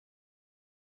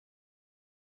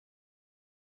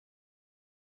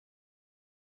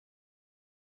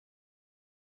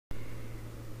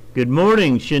Good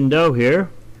morning, Shindo here.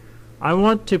 I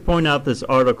want to point out this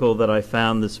article that I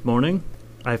found this morning.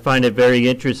 I find it very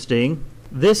interesting.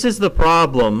 This is the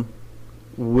problem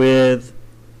with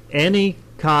any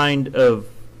kind of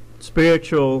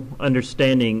spiritual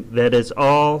understanding that is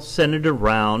all centered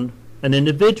around an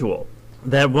individual.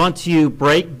 That once you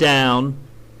break down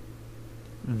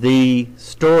the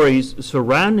stories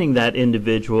surrounding that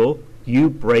individual, you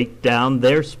break down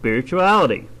their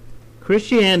spirituality.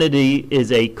 Christianity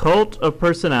is a cult of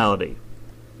personality.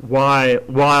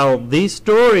 While these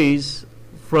stories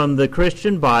from the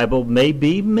Christian Bible may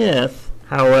be myth,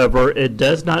 however, it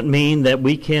does not mean that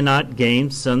we cannot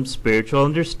gain some spiritual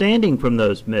understanding from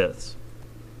those myths.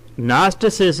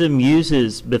 Gnosticism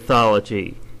uses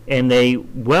mythology, and they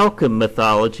welcome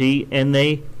mythology, and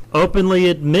they openly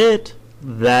admit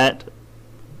that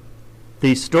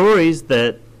the stories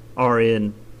that are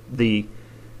in the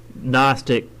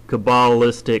Gnostic,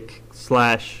 Kabbalistic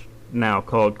 / now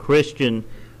called Christian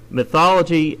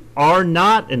mythology are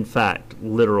not in fact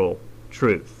literal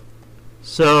truth.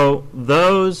 So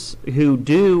those who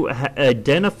do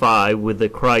identify with the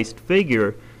Christ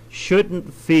figure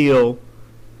shouldn't feel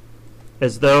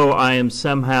as though I am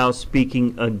somehow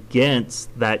speaking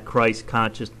against that Christ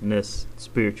consciousness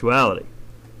spirituality.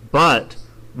 But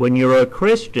when you're a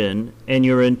Christian and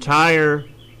your entire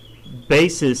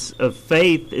basis of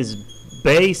faith is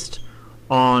based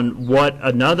on what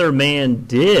another man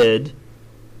did,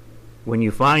 when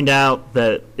you find out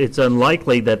that it's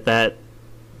unlikely that that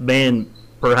man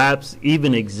perhaps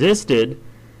even existed,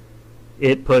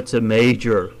 it puts a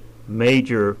major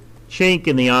chink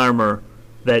in the armor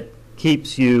that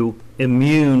keeps you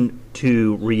immune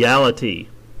to reality,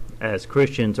 as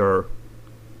Christians are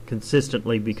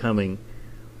consistently becoming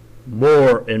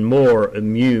more and more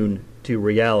immune to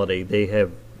reality. They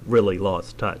have really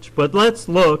lost touch. But let's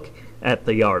look at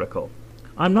the article.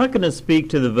 I'm not going to speak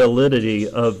to the validity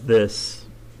of this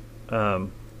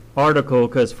article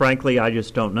because frankly I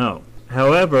just don't know.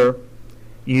 However,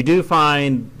 you do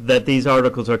find that these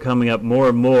articles are coming up more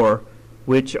and more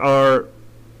which are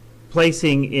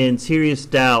placing in serious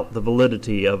doubt the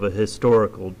validity of a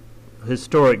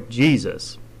historic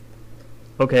Jesus.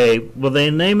 Okay, well,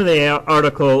 the name of the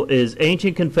article is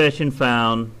Ancient Confession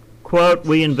Found, quote,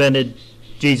 "We invented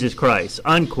Jesus Christ,"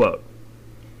 unquote.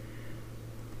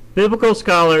 Biblical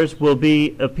scholars will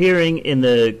be appearing in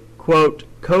the, quote,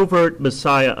 "Covert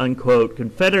Messiah," unquote,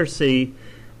 Confederacy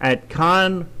at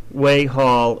Conway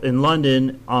Hall in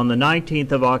London on the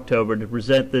 19th of October to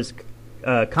present this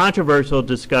controversial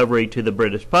discovery to the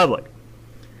British public.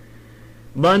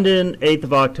 London, 8th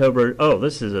of October. Oh,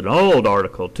 this is an old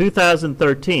article,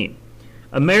 2013.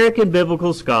 American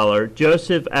biblical scholar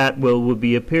Joseph Atwill will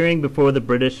be appearing before the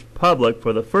British public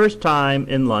for the first time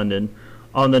in London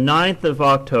on the 9th of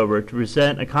October to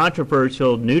present a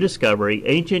controversial new discovery.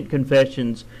 Ancient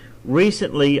confessions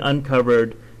recently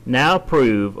uncovered now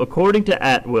prove, according to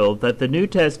Atwill, that the New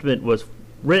Testament was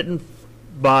written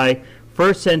by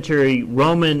first-century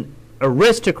Roman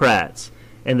aristocrats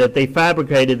and that they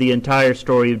fabricated the entire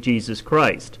story of Jesus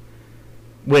Christ,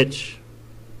 which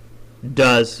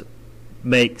does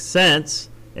make sense,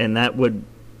 and that would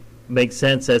make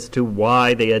sense as to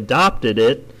why they adopted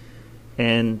it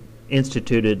and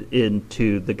instituted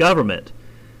into the government.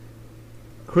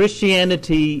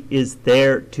 Christianity is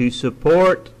there to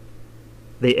support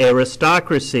the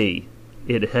aristocracy.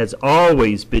 It has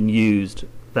always been used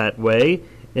that way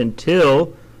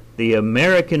until the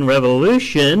American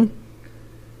Revolution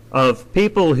of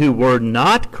people who were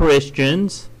not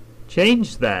Christians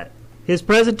changed that. His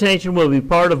presentation will be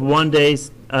part of one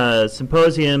day's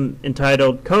symposium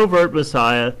entitled Covert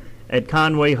Messiah at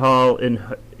Conway Hall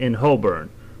in Holborn.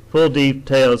 Full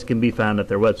details can be found at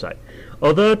their website.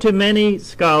 Although to many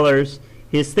scholars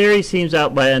his theory seems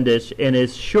outlandish and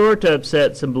is sure to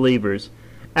upset some believers,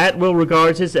 Atwill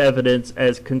regards his evidence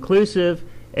as conclusive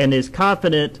and is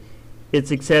confident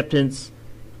its acceptance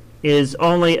is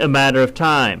only a matter of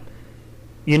time.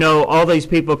 You know, all these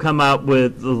people come out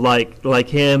with, like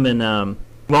him and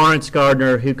Lawrence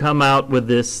Gardner, who come out with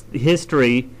this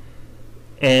history,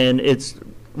 and it's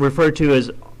referred to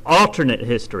as alternate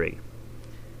history.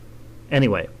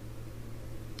 Anyway,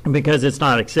 because it's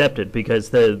not accepted, because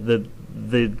the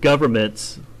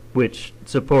governments which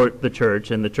support the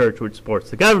church and the church which supports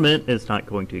the government is not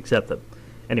going to accept them.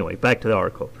 Anyway, back to the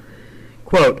article.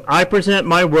 Quote, "I present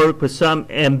my work with some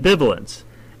ambivalence,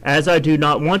 as I do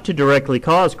not want to directly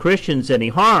cause Christians any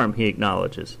harm," he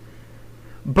acknowledges.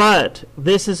 "But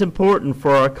this is important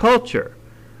for our culture.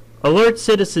 Alert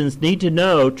citizens need to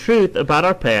know truth about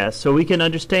our past so we can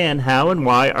understand how and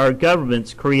why our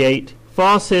governments create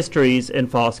false histories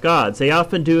and false gods. They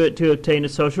often do it to obtain a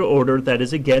social order that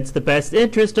is against the best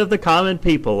interest of the common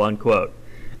people, unquote.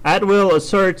 Atwill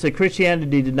asserts that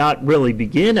Christianity did not really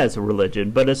begin as a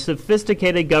religion, but a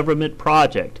sophisticated government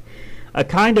project, a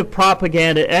kind of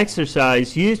propaganda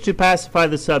exercise used to pacify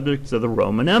the subjects of the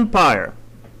Roman Empire.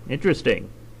 Interesting.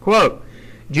 Quote,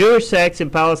 Jewish sects in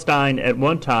Palestine at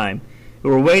one time, who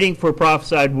were waiting for a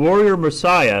prophesied warrior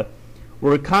Messiah,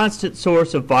 were a constant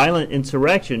source of violent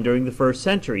insurrection during the first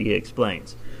century, he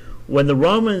explains. When the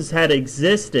Romans had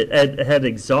exhausted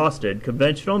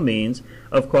conventional means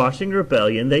of quashing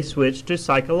rebellion, they switched to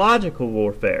psychological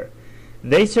warfare.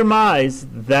 They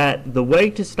surmised that the way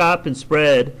to stop and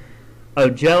spread a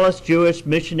jealous Jewish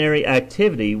missionary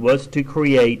activity was to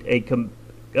create a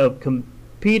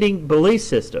competing belief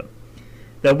system.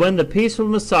 That when the peaceful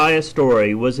Messiah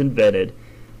story was invented,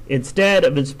 instead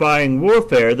of inspiring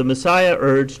warfare, the Messiah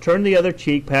urged turn the other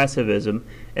cheek pacifism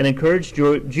and encouraged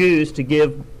Jews to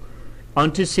give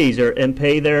unto Caesar and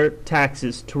pay their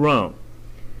taxes to Rome.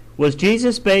 Was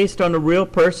Jesus based on a real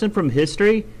person from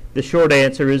history? The short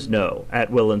answer is no,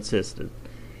 Atwill insisted.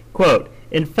 Quote,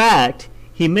 in fact,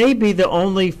 he may be the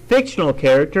only fictional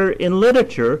character in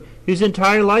literature whose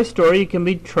entire life story can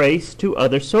be traced to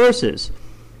other sources.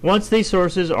 Once these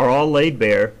sources are all laid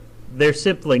bare, there's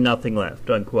simply nothing left,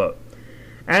 unquote.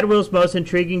 Atwill's most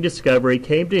intriguing discovery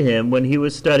came to him when he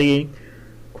was studying,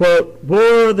 quote,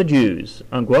 War of the Jews,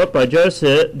 unquote, by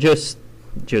Josephus,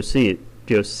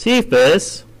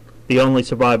 the only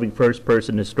surviving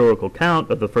first-person historical account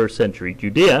of the first-century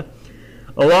Judea,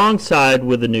 alongside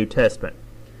with the New Testament.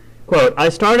 Quote, I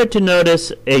started to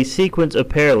notice a sequence of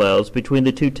parallels between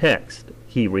the two texts,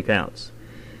 he recounts.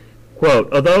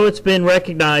 Quote, although it's been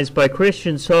recognized by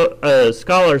Christian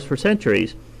scholars for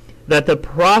centuries that the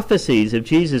prophecies of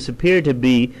Jesus appear to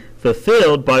be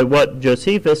fulfilled by what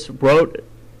Josephus wrote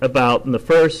about in the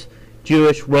first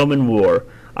Jewish-Roman War,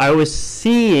 I was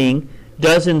seeing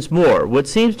dozens more. What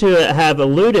seems to have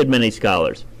eluded many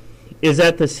scholars is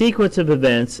that the sequence of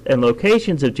events and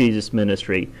locations of Jesus'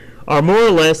 ministry are more or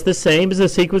less the same as the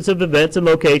sequence of events and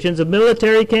locations of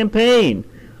military campaign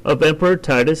of Emperor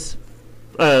Titus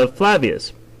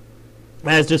Flavius,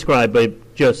 as described by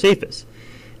Josephus.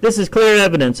 This is clear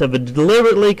evidence of a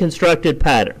deliberately constructed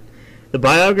pattern. The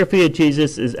biography of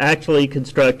Jesus is actually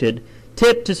constructed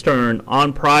tip to stern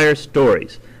on prior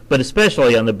stories, but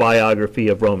especially on the biography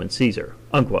of Roman Caesar,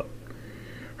 unquote.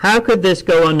 How could this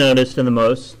go unnoticed in the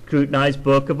most scrutinized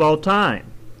book of all time?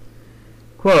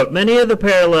 Quote, many of the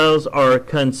parallels are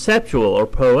conceptual or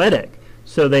poetic,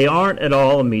 so they aren't at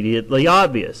all immediately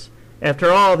obvious.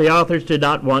 After all, the authors did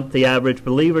not want the average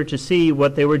believer to see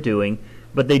what they were doing,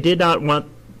 but they did want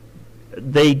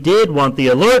the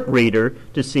alert reader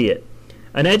to see it.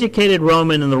 An educated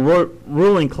Roman in the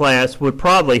ruling class would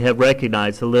probably have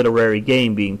recognized the literary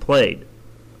game being played,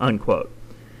 unquote.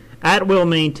 Atwill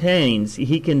maintains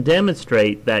he can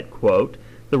demonstrate that, quote,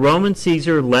 the Roman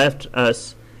Caesar left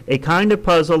us a kind of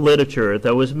puzzle literature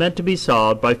that was meant to be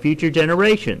solved by future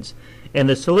generations, and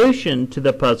the solution to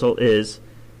the puzzle is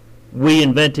we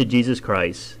invented Jesus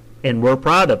Christ, and we're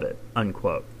proud of it,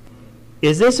 unquote.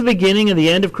 Is this the beginning of the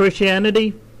end of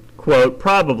Christianity? Quote,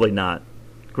 probably not,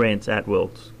 grants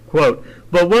Atwill. Quote,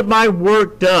 but what my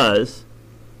work has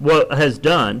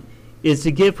done, is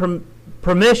to give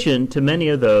permission to many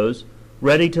of those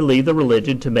ready to leave the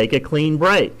religion to make a clean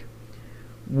break.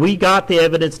 We got the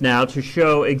evidence now to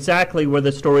show exactly where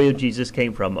the story of Jesus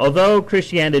came from. Although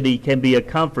Christianity can be a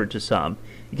comfort to some,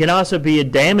 it can also be a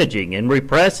damaging and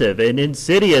repressive and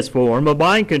insidious form of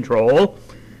mind control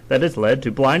that has led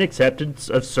to blind acceptance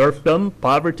of serfdom,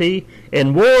 poverty,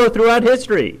 and war throughout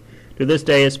history. To this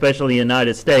day, especially in the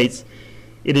United States,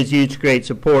 it is used to create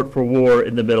support for war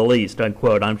in the Middle East,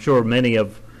 unquote. I'm sure many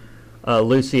of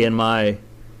Lucy and my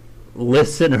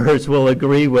listeners will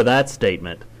agree with that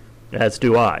statement, as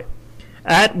do I.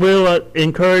 Atwill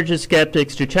encourages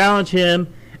skeptics to challenge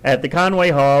him at the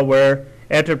Conway Hall, where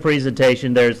after the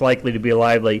presentation there is likely to be a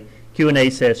lively Q&A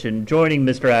session. Joining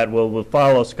Mr. Atwill will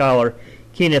follow scholar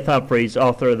Kenneth Humphreys,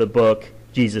 author of the book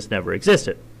Jesus Never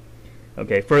Existed.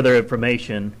 Okay, further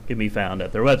information can be found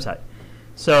at their website.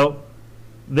 So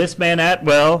this man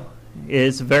Atwill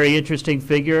is a very interesting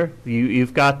figure.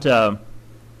 You've got a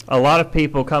lot of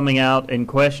people coming out and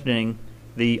questioning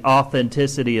the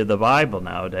authenticity of the Bible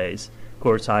nowadays. Of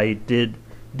course, I did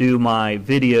do my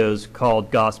videos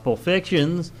called Gospel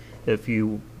Fictions. If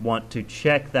you want to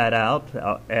check that out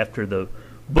after the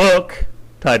book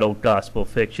titled Gospel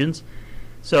Fictions.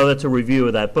 So that's a review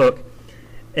of that book.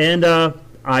 And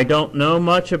I don't know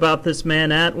much about this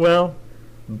man Atwill,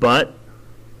 but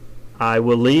I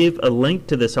will leave a link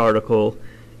to this article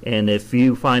And if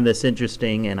you find this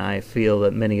interesting, and I feel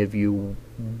that many of you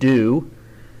do,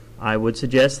 I would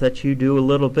suggest that you do a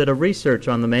little bit of research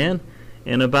on the man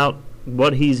and about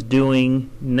what he's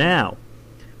doing now.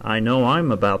 I know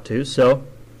I'm about to. So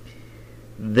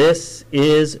this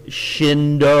is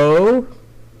Shindo.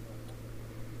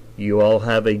 You all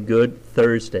have a good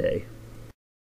Thursday.